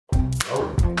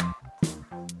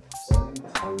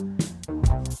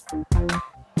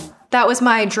That was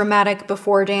my dramatic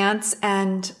before dance,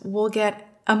 and we'll get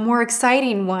a more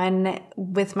exciting one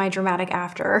with my dramatic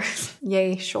after.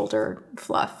 Yay, shoulder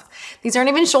fluff. These aren't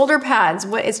even shoulder pads.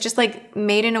 What? It's just like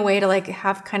made in a way to like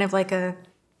have kind of like a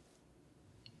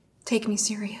take me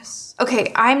serious.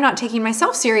 Okay, I'm not taking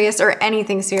myself serious or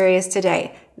anything serious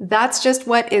today. That's just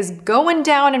what is going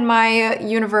down in my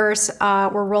universe.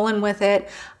 We're rolling with it.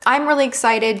 I'm really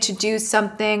excited to do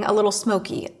something a little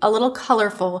smoky, a little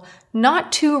colorful,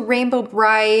 not too rainbow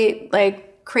bright,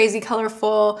 like crazy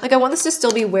colorful. Like I want this to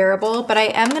still be wearable, but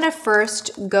I am gonna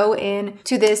first go in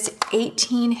to this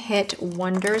 18 Hit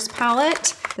Wonders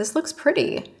palette. This looks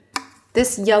pretty.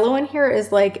 This yellow in here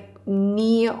is like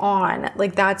neon,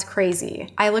 like that's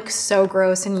crazy. I look so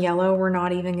gross in yellow. We're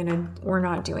not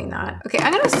doing that. Okay,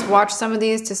 I'm gonna swatch some of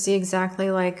these to see exactly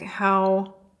like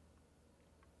how,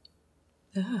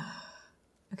 ugh.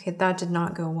 Okay, that did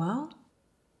not go well.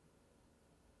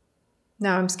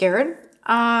 Now I'm scared.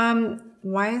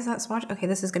 Why is that swatch? Okay,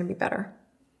 this is gonna be better.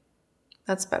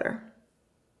 That's better.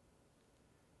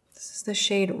 This is the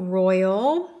shade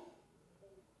Royal.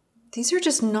 These are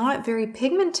just not very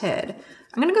pigmented.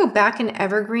 I'm gonna go back in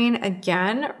Evergreen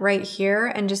again right here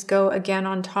and just go again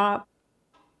on top.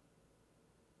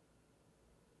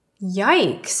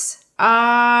 Yikes.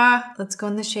 Let's go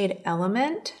in the shade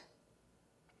Element.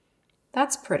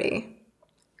 That's pretty.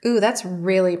 Ooh, that's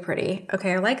really pretty.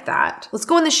 Okay, I like that. Let's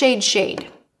go in the shade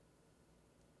Shade.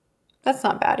 That's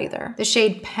not bad either. The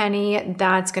shade Penny,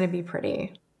 that's gonna be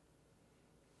pretty.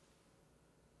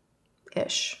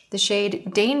 Ish. The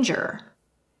shade Danger.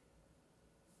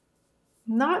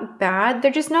 Not bad.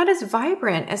 They're just not as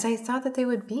vibrant as I thought that they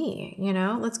would be, you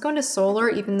know? Let's go into Solar,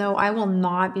 even though I will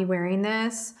not be wearing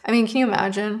this. I mean, can you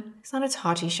imagine? It's not a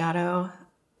Tati shadow.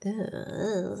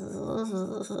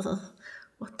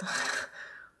 What the?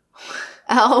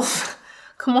 e.l.f.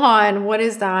 Come on, what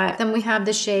is that? Then we have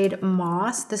the shade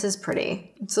Moss. This is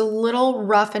pretty. It's a little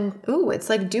rough and, ooh, it's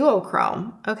like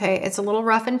duochrome. Okay, it's a little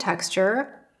rough in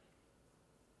texture.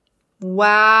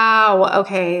 Wow,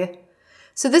 okay.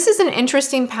 So this is an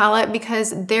interesting palette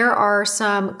because there are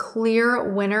some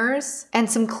clear winners and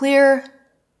some clear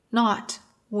not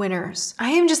winners. I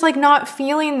am just like not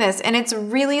feeling this, and it's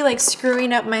really like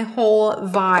screwing up my whole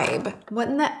vibe. What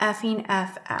in the effing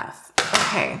FF?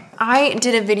 Okay, I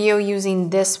did a video using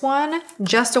this one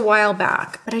just a while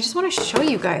back, but I just want to show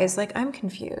you guys, like I'm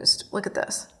confused. Look at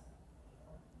this.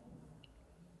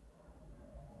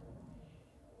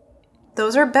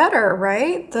 Those are better,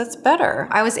 right? That's better.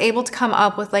 I was able to come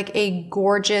up with like a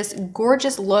gorgeous,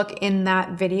 gorgeous look in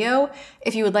that video.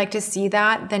 If you would like to see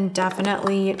that, then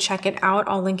definitely check it out.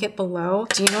 I'll link it below.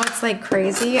 Do you know what's like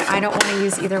crazy? I don't want to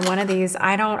use either one of these.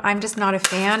 I'm just not a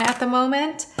fan at the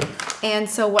moment. And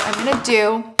so what I'm gonna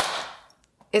do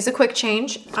is a quick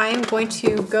change. I am going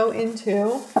to go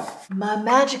into my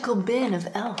magical bin of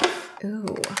e.l.f. Ooh,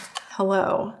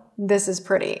 hello. This is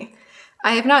pretty.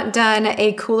 I have not done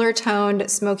a cooler toned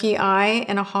smoky eye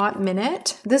in a hot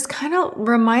minute. This kind of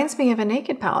reminds me of a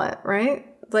Naked palette, right?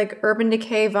 Like Urban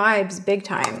Decay vibes, big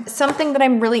time. Something that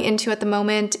I'm really into at the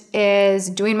moment is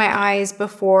doing my eyes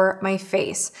before my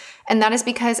face. And that is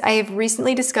because I have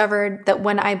recently discovered that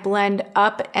when I blend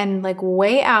up and like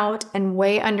way out and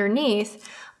way underneath,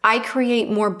 I create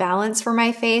more balance for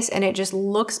my face and it just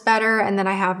looks better, and then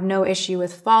I have no issue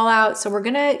with fallout. So we're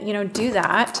gonna, do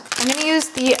that. I'm gonna use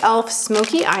the e.l.f.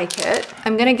 Smoky Eye Kit.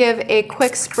 I'm gonna give a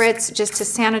quick spritz just to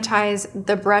sanitize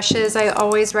the brushes. I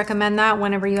always recommend that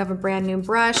whenever you have a brand new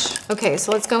brush. Okay,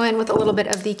 so let's go in with a little bit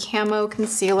of the Camo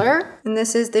concealer. And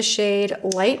this is the shade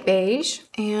Light Beige.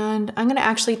 And I'm gonna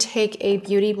actually take a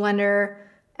beauty blender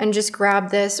and just grab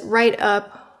this right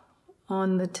up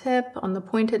on the tip, on the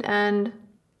pointed end,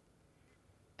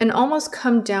 and almost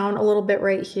come down a little bit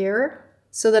right here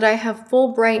so that I have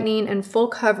full brightening and full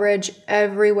coverage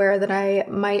everywhere that I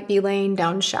might be laying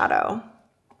down shadow.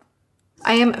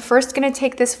 I am first gonna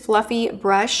take this fluffy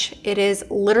brush. It is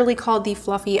literally called the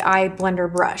Fluffy Eye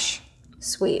Blender Brush.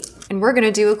 Sweet. And we're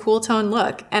gonna do a cool tone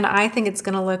look, and I think it's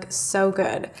gonna look so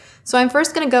good. So I'm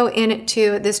first gonna go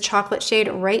into this chocolate shade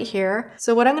right here.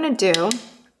 So what I'm gonna do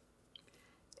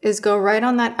is go right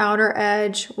on that outer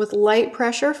edge with light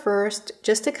pressure first,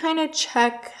 just to kind of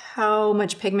check how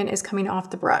much pigment is coming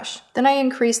off the brush. Then I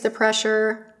increase the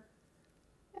pressure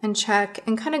and check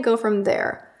and kind of go from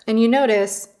there. And you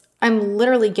notice I'm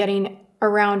literally getting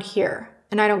around here,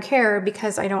 and I don't care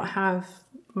because I don't have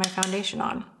my foundation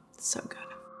on. It's so good.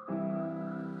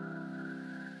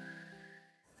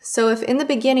 So if in the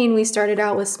beginning we started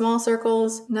out with small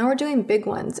circles, now we're doing big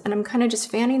ones, and I'm kind of just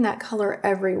fanning that color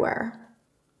everywhere.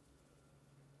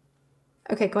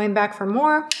 Okay, going back for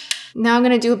more. Now I'm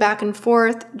gonna do a back and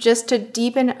forth just to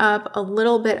deepen up a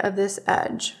little bit of this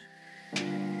edge.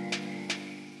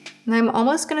 And I'm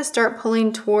almost gonna start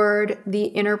pulling toward the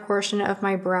inner portion of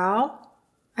my brow.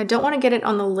 I don't wanna get it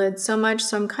on the lid so much,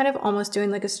 so I'm kind of almost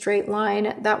doing like a straight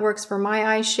line. That works for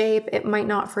my eye shape. It might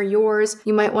not for yours.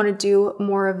 You might wanna do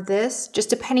more of this, just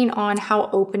depending on how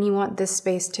open you want this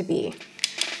space to be.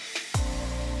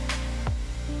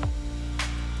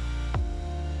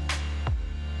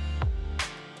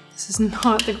 This is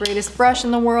not the greatest brush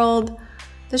in the world.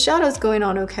 The shadow's going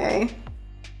on okay.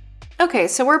 Okay,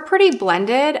 so we're pretty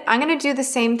blended. I'm gonna do the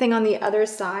same thing on the other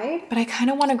side, but I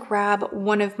kind of wanna grab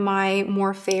one of my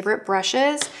more favorite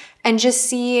brushes and just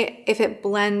see if it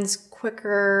blends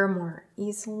quicker, more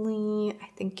easily. I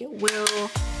think it will.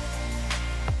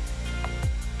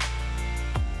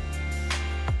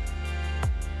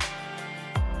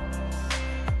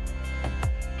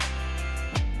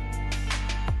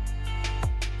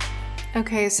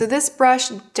 Okay, so this brush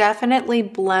definitely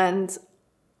blends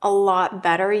a lot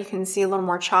better. You can see a little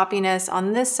more choppiness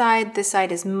on this side. This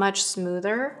side is much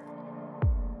smoother.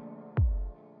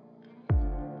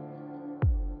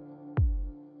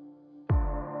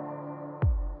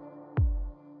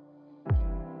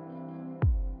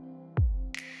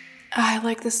 I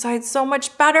like this side so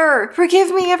much better.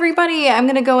 Forgive me, everybody. I'm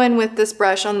gonna go in with this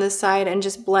brush on this side and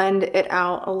just blend it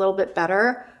out a little bit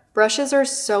better. Brushes are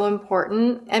so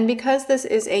important, and because this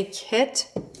is a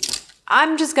kit,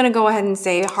 I'm just gonna go ahead and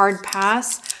say hard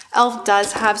pass. e.l.f.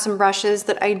 does have some brushes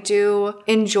that I do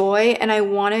enjoy, and I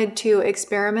wanted to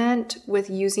experiment with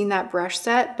using that brush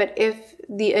set, but if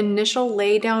the initial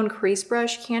lay down crease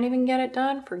brush can't even get it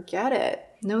done, forget it.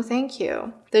 No thank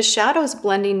you. The shadow's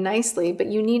blending nicely, but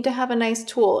you need to have a nice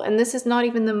tool, and this is not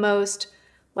even the most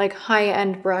like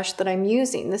high-end brush that I'm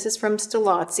using. This is from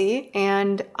Stilazzi,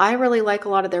 and I really like a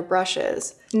lot of their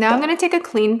brushes. Now I'm gonna take a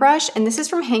clean brush, and this is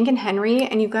from Hank & Henry,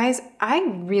 and you guys, I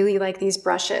really like these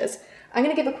brushes. I'm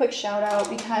gonna give a quick shout out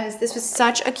because this was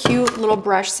such a cute little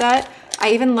brush set.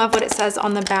 I even love what it says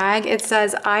on the bag. It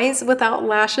says, eyes without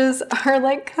lashes are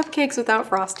like cupcakes without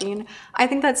frosting. I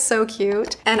think that's so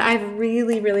cute, and I've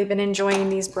really, really been enjoying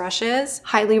these brushes.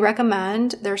 Highly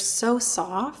recommend. They're so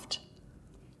soft.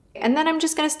 And then I'm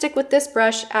just gonna stick with this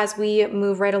brush as we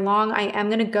move right along. I am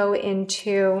gonna go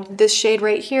into this shade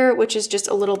right here, which is just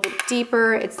a little bit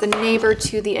deeper. It's the neighbor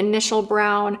to the initial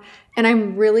brown. And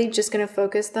I'm really just gonna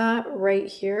focus that right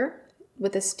here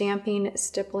with a stamping,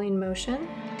 stippling motion.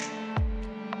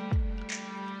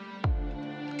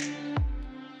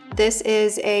 This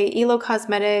is a ELO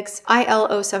Cosmetics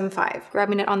IL075.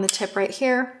 Grabbing it on the tip right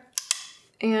here.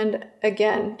 And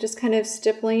again, just kind of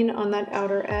stippling on that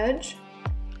outer edge.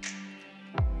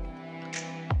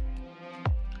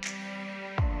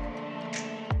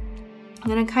 I'm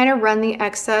gonna kind of run the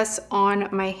excess on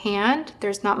my hand.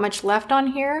 There's not much left on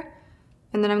here.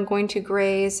 And then I'm going to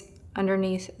graze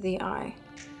underneath the eye.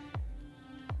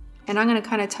 And I'm gonna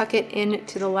kind of tuck it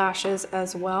into the lashes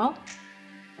as well.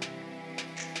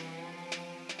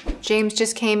 James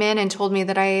just came in and told me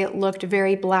that I looked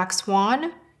very Black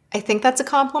Swan. I think that's a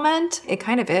compliment. It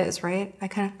kind of is, right? I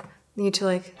kind of need to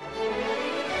like...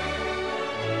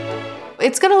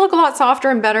 It's gonna look a lot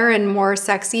softer and better and more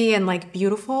sexy and like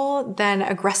beautiful than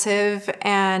aggressive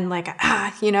and like,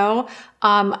 you know?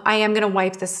 I am gonna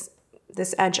wipe this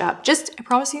edge up. Just, I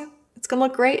promise you, it's gonna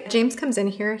look great. James comes in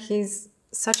here, he's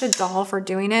such a doll for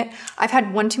doing it. I've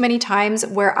had one too many times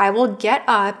where I will get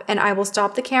up and I will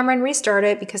stop the camera and restart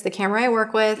it because the camera I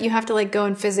work with, you have to like go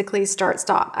and physically start,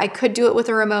 stop. I could do it with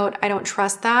a remote, I don't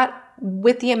trust that.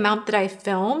 With the amount that I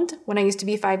filmed when I used to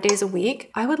be 5 days a week,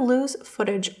 I would lose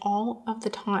footage all of the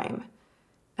time.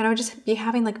 And I would just be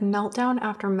having like meltdown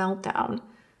after meltdown.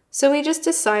 So we just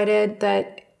decided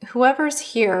that whoever's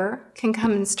here can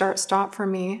come and start, stop for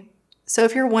me. So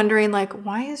if you're wondering like,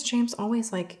 why is James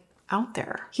always like out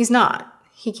there? He's not.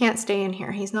 He can't stay in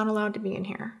here. He's not allowed to be in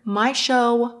here. My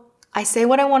show, I say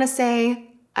what I want to say.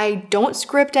 I don't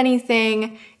script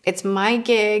anything. It's my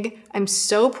gig. I'm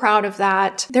so proud of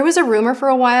that. There was a rumor for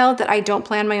a while that I don't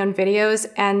plan my own videos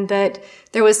and that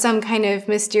there was some kind of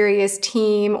mysterious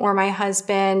team or my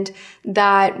husband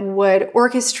that would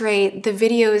orchestrate the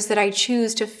videos that I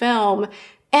choose to film.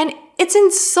 And it's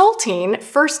insulting,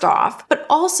 first off, but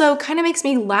also kind of makes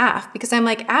me laugh because I'm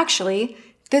like, actually,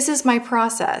 this is my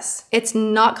process. It's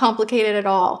not complicated at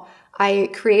all. I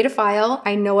create a file,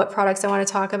 I know what products I want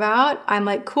to talk about. I'm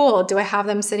like, cool, do I have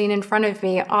them sitting in front of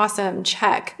me? Awesome,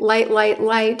 check. Light, light,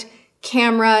 light,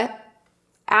 camera,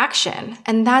 action.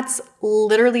 And that's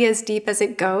literally as deep as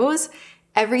it goes.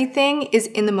 Everything is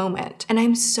in the moment. And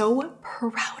I'm so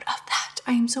proud of that.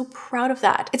 I am so proud of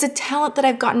that. It's a talent that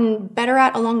I've gotten better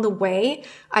at along the way.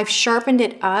 I've sharpened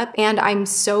it up, and I'm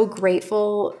so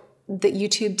grateful that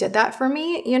YouTube did that for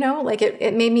me, you know, like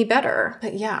it made me better.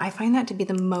 But yeah, I find that to be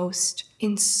the most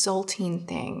insulting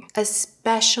thing,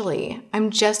 especially, I'm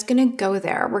just gonna go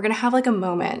there. We're gonna have like a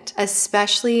moment,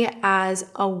 especially as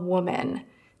a woman,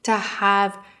 to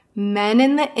have men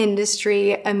in the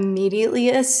industry immediately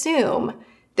assume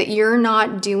that you're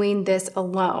not doing this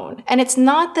alone. And it's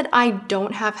not that I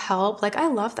don't have help. Like, I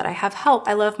love that I have help.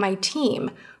 I love my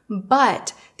team.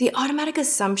 But the automatic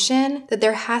assumption that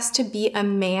there has to be a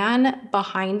man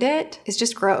behind it is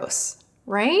just gross,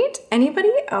 right?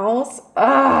 Anybody else?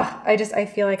 Ugh, I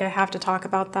feel like I have to talk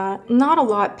about that. Not a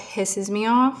lot pisses me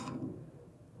off.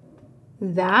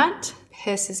 That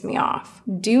pisses me off.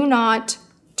 Do not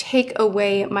take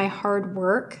away my hard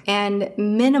work and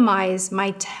minimize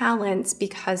my talents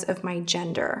because of my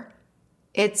gender.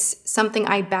 It's something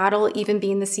I battle, even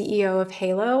being the CEO of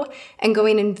Halo and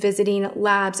going and visiting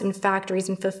labs and factories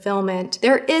and fulfillment.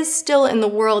 There is still in the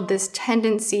world this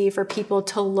tendency for people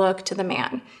to look to the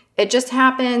man. It just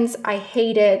happens. I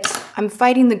hate it. I'm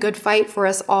fighting the good fight for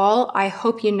us all. I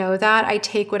hope you know that. I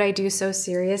take what I do so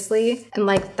seriously, and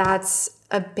like that's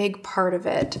a big part of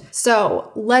it.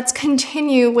 So let's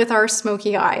continue with our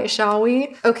smoky eye, shall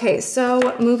we? Okay,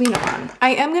 so moving on.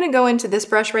 I am gonna go into this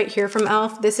brush right here from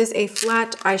e.l.f. This is a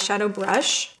flat eyeshadow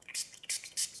brush.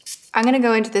 I'm gonna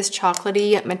go into this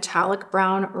chocolatey metallic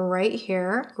brown right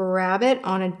here. Grab it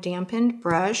on a dampened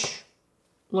brush.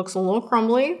 Looks a little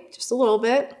crumbly, just a little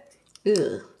bit.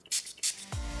 Ugh.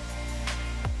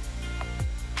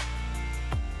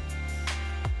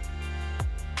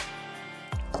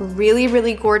 Really,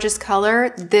 really gorgeous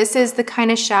color. This is the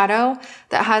kind of shadow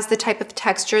that has the type of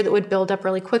texture that would build up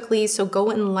really quickly, so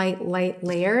go in light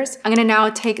layers. I'm gonna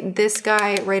now take this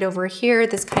guy right over here,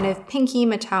 this kind of pinky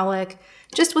metallic,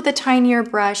 just with a tinier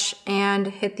brush, and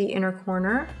hit the inner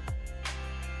corner.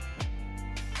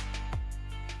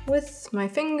 With my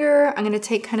finger, I'm gonna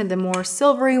take kind of the more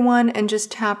silvery one and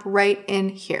just tap right in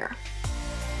here.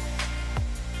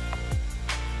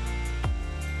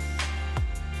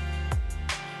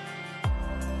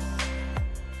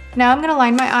 Now I'm gonna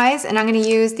line my eyes, and I'm gonna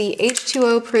use the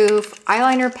H2O Proof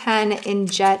Eyeliner Pen in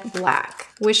Jet Black.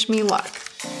 Wish me luck.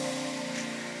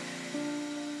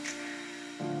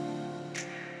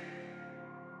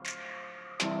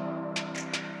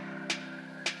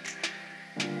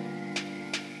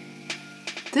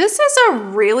 This is a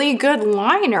really good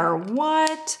liner.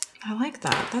 What? I like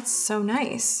that. That's so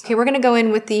nice. Okay, we're gonna go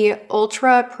in with the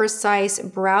Ultra Precise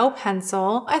Brow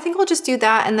Pencil. I think we'll just do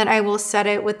that, and then I will set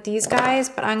it with these guys,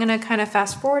 but I'm gonna kind of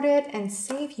fast forward it and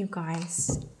save you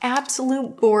guys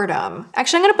absolute boredom.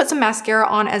 Actually, I'm gonna put some mascara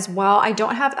on as well. I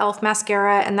don't have e.l.f.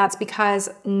 mascara, and that's because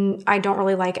I don't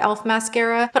really like e.l.f.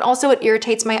 mascara, but also it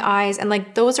irritates my eyes, and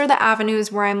like those are the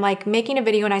avenues where I'm like making a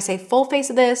video and I say full face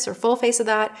of this or full face of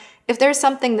that. If there's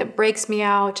something that breaks me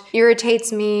out,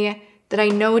 irritates me, that I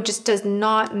know just does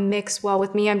not mix well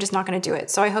with me, I'm just not gonna do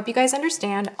it. So I hope you guys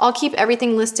understand. I'll keep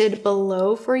everything listed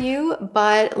below for you,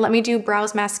 but let me do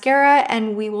brows mascara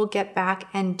and we will get back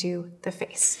and do the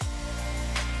face.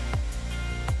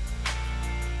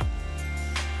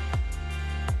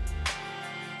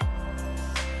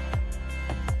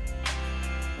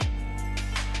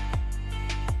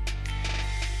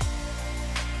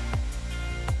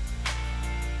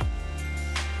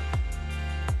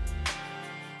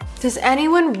 Does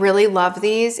anyone really love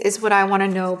these is what I wanna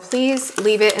know. Please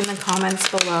leave it in the comments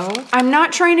below. I'm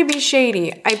not trying to be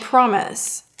shady, I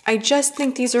promise. I just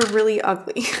think these are really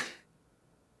ugly.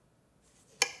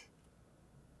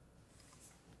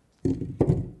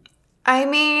 I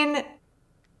mean,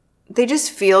 they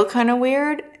just feel kind of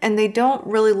weird and they don't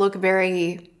really look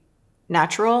very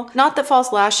natural. Not that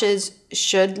false lashes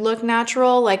should look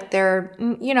natural, like they're,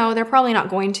 you know, they're probably not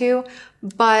going to,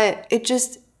 but it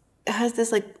just, it has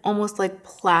this like almost like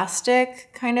plastic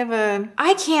kind of a,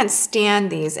 I can't stand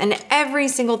these. And every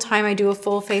single time I do a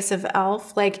full face of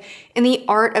e.l.f., like in the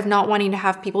art of not wanting to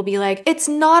have people be like, it's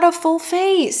not a full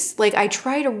face. Like I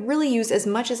try to really use as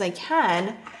much as I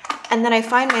can. And then I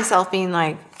find myself being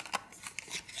like,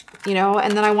 you know,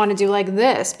 and then I want to do like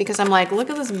this because I'm like, look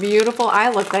at this beautiful eye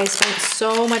look that I spent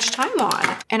so much time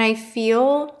on. And I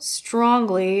feel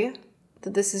strongly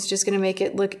that this is just going to make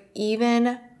it look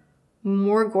even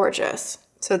more gorgeous.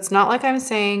 So it's not like I'm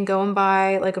saying go and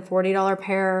buy like a $40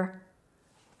 pair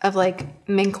of like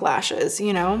mink lashes,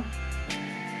 you know?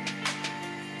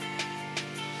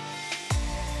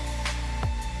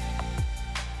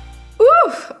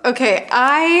 Ooh, okay,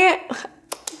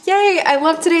 yay, I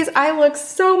love today's eye look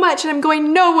so much and I'm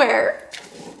going nowhere.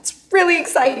 It's really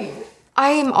exciting. I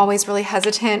am always really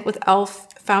hesitant with e.l.f.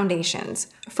 foundations.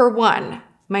 For one,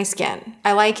 my skin.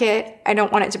 I like it. I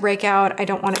don't want it to break out. I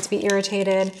don't want it to be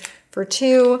irritated. For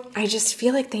two, I just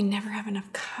feel like they never have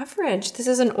enough coverage. This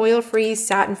is an oil-free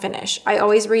satin finish. I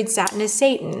always read satin is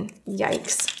Satan.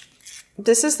 Yikes.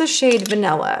 This is the shade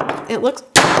Vanilla. It looks,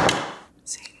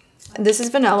 this is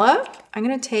Vanilla. I'm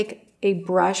gonna take a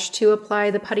brush to apply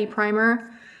the Putty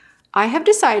primer. I have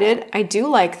decided I do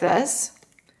like this.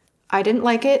 I didn't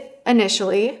like it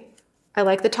initially. I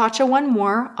like the Tatcha one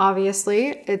more, obviously.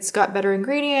 It's got better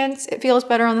ingredients, it feels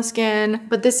better on the skin,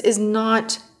 but this is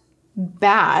not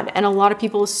bad, and a lot of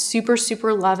people super,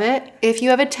 super love it. If you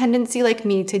have a tendency like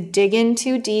me to dig in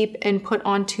too deep and put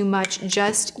on too much,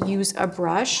 just use a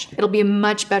brush. It'll be a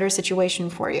much better situation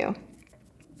for you.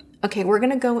 Okay, we're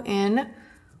gonna go in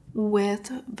with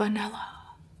Vanilla.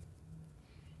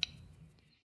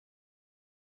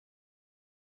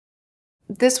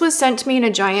 This was sent to me in a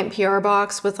giant PR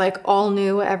box with like all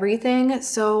new everything.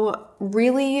 So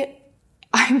really,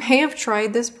 I may have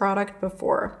tried this product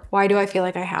before. Why do I feel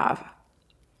like I have?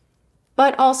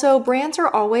 But also brands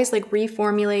are always like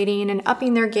reformulating and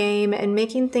upping their game and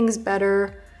making things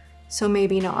better. So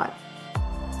maybe not.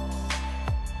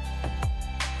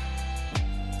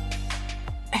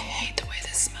 I hate the way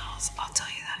this smells. I'll tell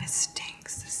you that, it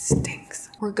stinks, it stinks.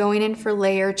 We're going in for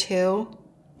layer 2.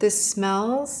 This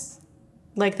smells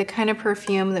like the kind of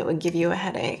perfume that would give you a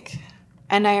headache.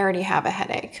 And I already have a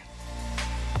headache.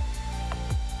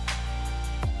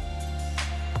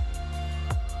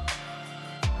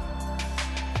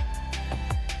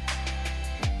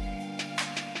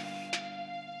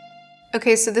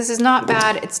 Okay, so this is not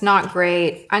bad, it's not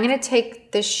great. I'm gonna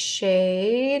take the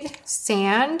shade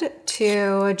Sand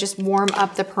to just warm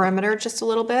up the perimeter just a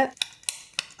little bit.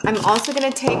 I'm also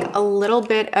gonna take a little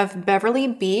bit of Beverly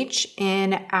Beach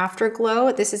in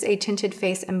Afterglow. This is a tinted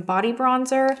face and body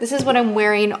bronzer. This is what I'm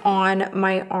wearing on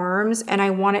my arms, and I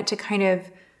want it to kind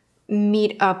of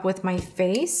meet up with my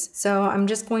face. So I'm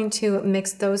just going to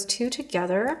mix those two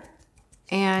together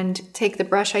and take the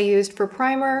brush I used for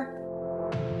primer.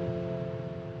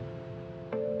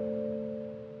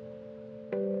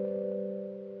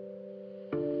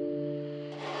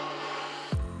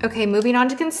 Okay, moving on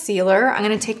to concealer. I'm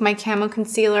gonna take my Camo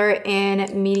concealer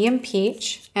in Medium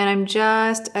Peach, and I'm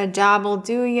just a dabble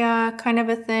do ya kind of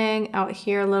a thing out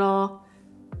here a little.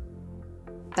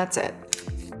 That's it.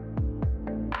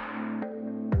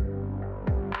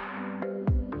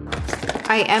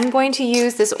 I am going to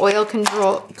use this oil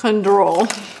control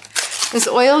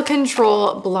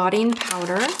blotting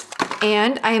powder,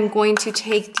 and I am going to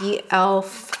take the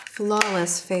e.l.f.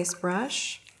 Flawless face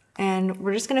brush. And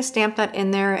we're just gonna stamp that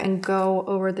in there and go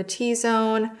over the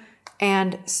T-zone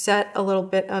and set a little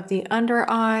bit of the under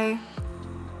eye.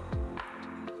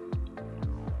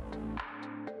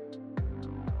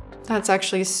 That's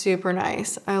actually super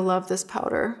nice. I love this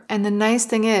powder. And the nice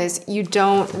thing is you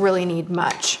don't really need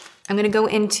much. I'm gonna go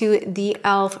into the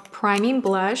e.l.f. Priming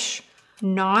Blush.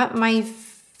 Not my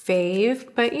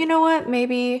fave, but you know what?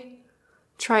 Maybe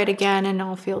try it again and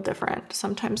I'll feel different.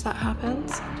 Sometimes that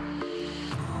happens.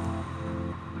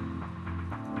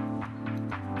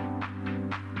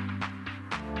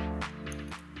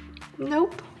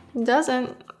 Nope,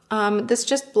 doesn't. This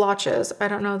just blotches. I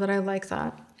don't know that I like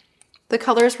that. The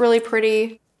color's really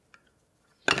pretty.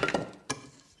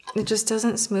 It just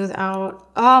doesn't smooth out.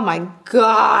 Oh my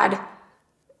God.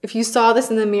 If you saw this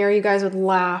in the mirror, you guys would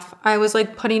laugh. I was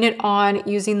like putting it on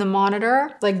using the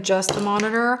monitor, like just the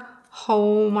monitor.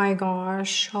 Oh my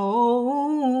gosh,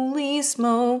 holy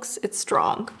smokes, it's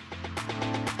strong.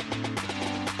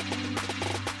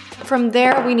 From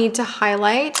there, we need to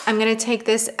highlight. I'm gonna take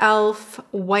this e.l.f.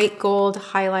 White Gold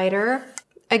highlighter.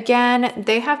 Again,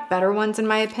 they have better ones in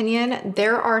my opinion.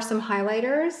 There are some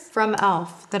highlighters from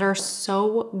e.l.f. that are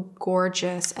so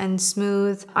gorgeous and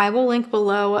smooth. I will link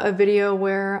below a video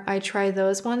where I try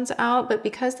those ones out, but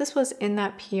because this was in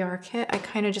that PR kit, I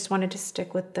kind of just wanted to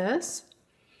stick with this.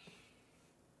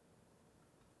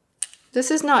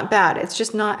 This is not bad, it's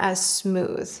just not as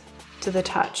smooth to the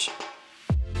touch.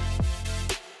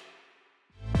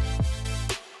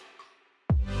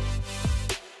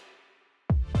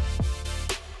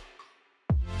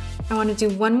 I want to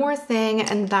do one more thing,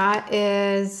 and that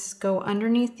is go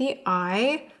underneath the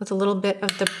eye with a little bit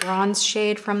of the bronze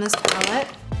shade from this palette.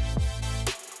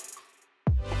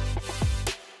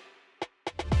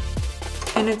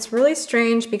 And it's really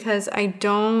strange because I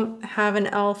don't have an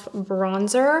e.l.f.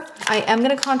 bronzer. I am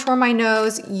going to contour my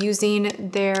nose using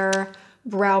their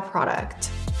brow product.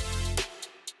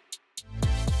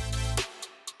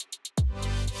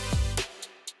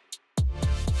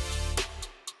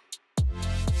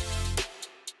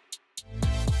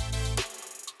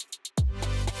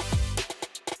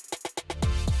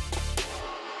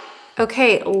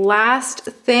 Okay, last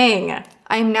thing.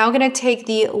 I'm now gonna take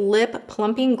the Lip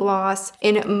Plumping Gloss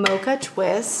in Mocha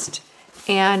Twist,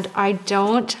 and I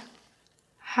don't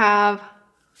have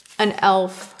an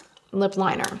e.l.f. lip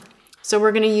liner. So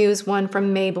we're gonna use one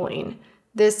from Maybelline.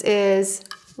 This is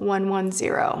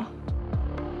 110.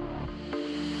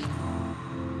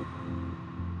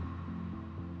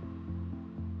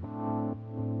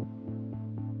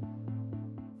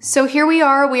 So here we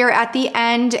are at the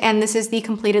end, and this is the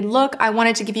completed look. I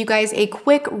wanted to give you guys a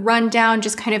quick rundown,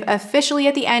 just kind of officially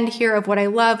at the end here, of what I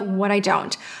love, what I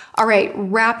don't. All right,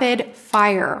 rapid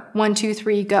fire. 1, 2,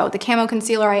 3, go. The Camo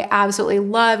Concealer I absolutely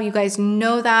love. You guys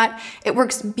know that. It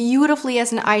works beautifully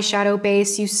as an eyeshadow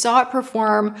base. You saw it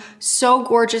perform so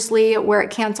gorgeously where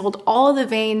it canceled all of the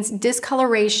veins,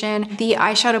 discoloration. The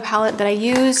eyeshadow palette that I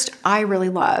used, I really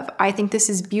love. I think this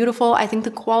is beautiful. I think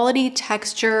the quality,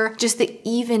 texture, just the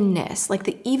evenness, like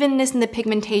the evenness in the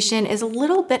pigmentation is a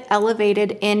little bit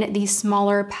elevated in these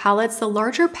smaller palettes. The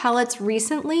larger palettes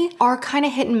recently are kind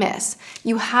of hit and miss.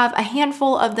 You have a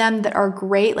handful of them that are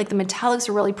great, like the metallics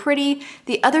are really pretty.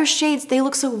 The other shades, they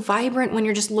look so vibrant when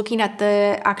you're just looking at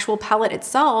the actual palette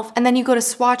itself, and then you go to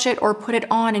swatch it or put it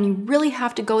on and you really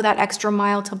have to go that extra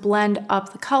mile to blend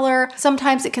up the color.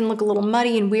 Sometimes it can look a little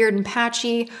muddy and weird and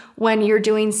patchy when you're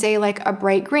doing, say, like a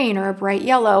bright green or a bright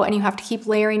yellow, and you have to keep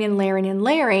layering and layering and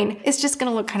layering. It's just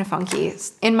gonna look kind of funky,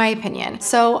 in my opinion.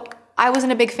 So I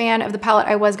wasn't a big fan of the palette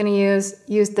I was gonna use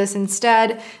this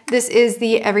instead. This is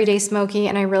the Everyday Smoky,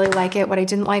 and I really like it. What I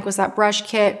didn't like was that brush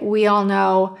kit. We all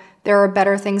know there are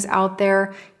better things out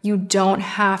there. You don't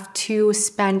have to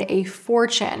spend a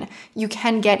fortune. You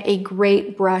can get a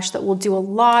great brush that will do a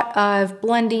lot of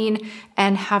blending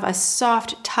and have a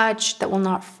soft touch that will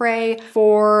not fray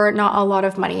for not a lot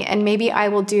of money. And maybe I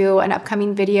will do an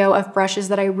upcoming video of brushes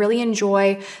that I really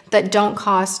enjoy that don't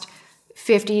cost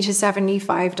 $50 to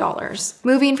 $75.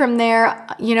 Moving from there,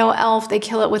 you know, e.l.f., they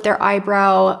kill it with their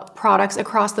eyebrow products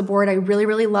across the board. I really,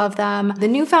 really love them. The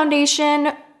new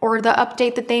foundation or the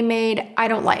update that they made, I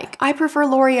don't like. I prefer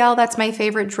L'Oreal. That's my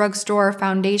favorite drugstore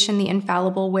foundation, the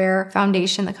Infallible Wear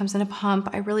foundation that comes in a pump.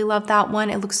 I really love that one.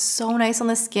 It looks so nice on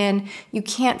the skin. You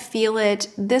can't feel it.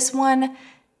 This one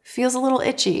feels a little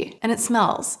itchy and it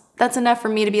smells. That's enough for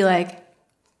me to be like,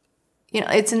 you know,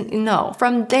 it's a no.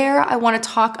 From there, I want to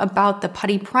talk about the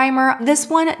Putty Primer. This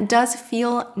one does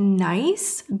feel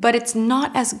nice, but it's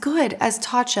not as good as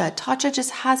Tatcha. Tatcha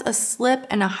just has a slip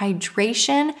and a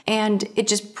hydration, and it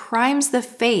just primes the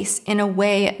face in a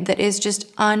way that is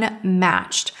just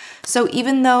unmatched. So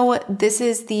even though this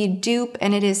is the dupe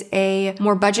and it is a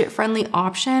more budget-friendly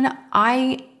option,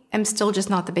 I am still just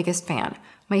not the biggest fan.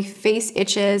 My face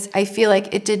itches. I feel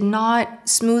like it did not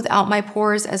smooth out my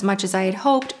pores as much as I had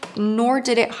hoped, nor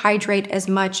did it hydrate as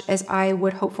much as I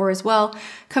would hope for as well,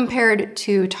 compared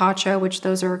to Tatcha, which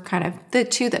those are kind of the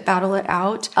two that battle it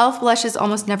out. e.l.f. blushes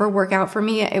almost never work out for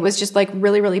me. It was just like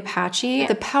really, really patchy.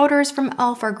 The powders from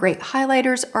e.l.f. are great.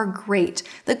 Highlighters are great.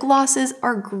 The glosses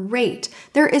are great.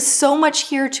 There is so much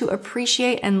here to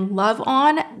appreciate and love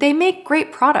on. They make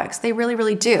great products. They really,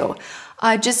 really do.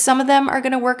 Just some of them are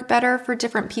gonna work better for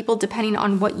different people depending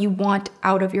on what you want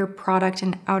out of your product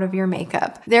and out of your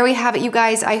makeup. There we have it, you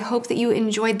guys. I hope that you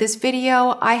enjoyed this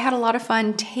video. I had a lot of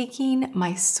fun taking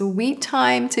my sweet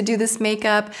time to do this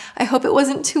makeup. I hope it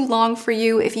wasn't too long for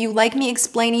you. If you like me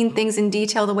explaining things in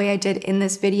detail the way I did in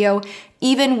this video,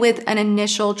 even with an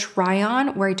initial try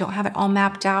on where I don't have it all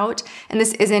mapped out, and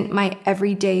this isn't my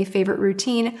everyday favorite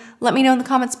routine, let me know in the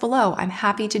comments below. I'm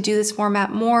happy to do this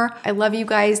format more. I love you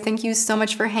guys. Thank you so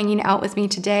much for hanging out with me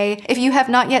today. If you have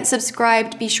not yet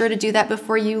subscribed, be sure to do that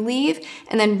before you leave,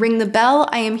 and then ring the bell.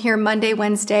 I am here Monday,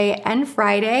 Wednesday, and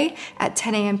Friday at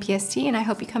 10 a.m. PST, and I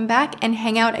hope you come back and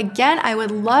hang out again. I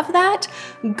would love that.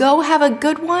 Go have a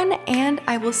good one, and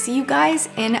I will see you guys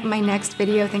in my next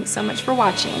video. Thanks so much for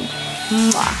watching.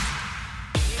 Mwah.